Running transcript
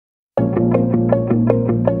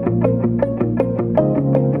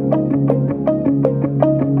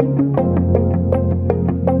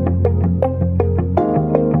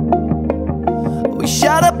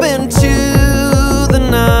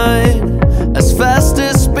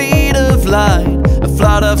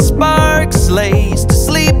sparks laced to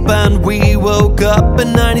sleep, and we woke up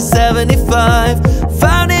in 1975.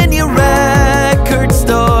 Found in your record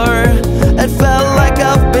store. It felt like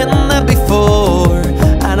I've been there before,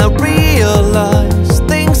 and I realized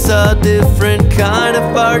things are different, kind of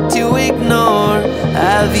hard to ignore.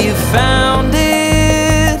 Have you found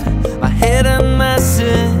it? My hidden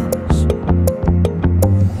message.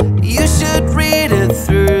 You should read it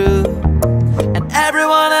through, and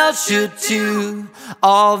everyone else should too.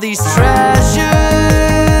 All these treasures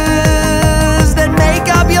that make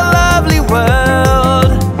up your lovely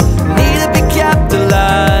world need to be kept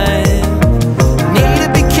alive, need to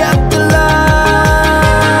be kept alive.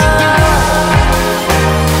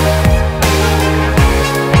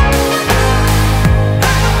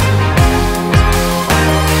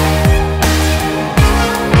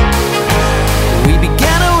 We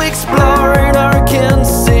began to explore in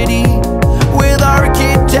Arkansas City with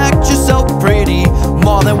architecture so pretty,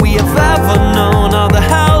 more than we have ever known. How the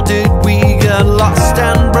hell did we get lost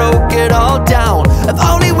and broke it all down? If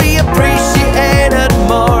only we appreciated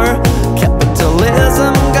more.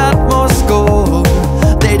 Capitalism got more score.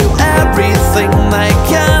 They do everything they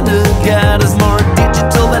can to get us more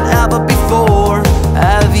digital than ever before.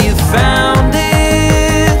 Have you found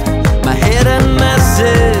it? My hidden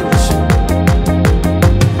message.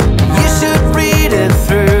 You should read it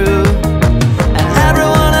through, and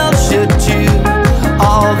everyone else should too.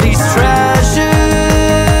 All these treasures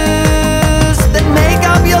that make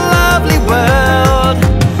up your lovely world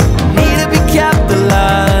need to be kept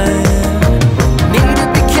alive, need to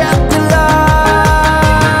be kept alive.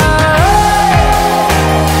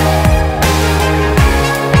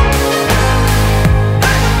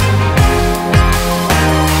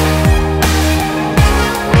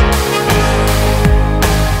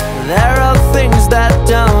 There are things that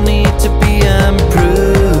don't need to be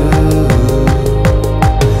improved.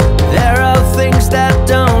 There are things that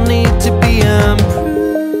don't need to be improved.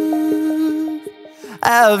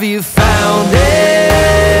 Have you found it?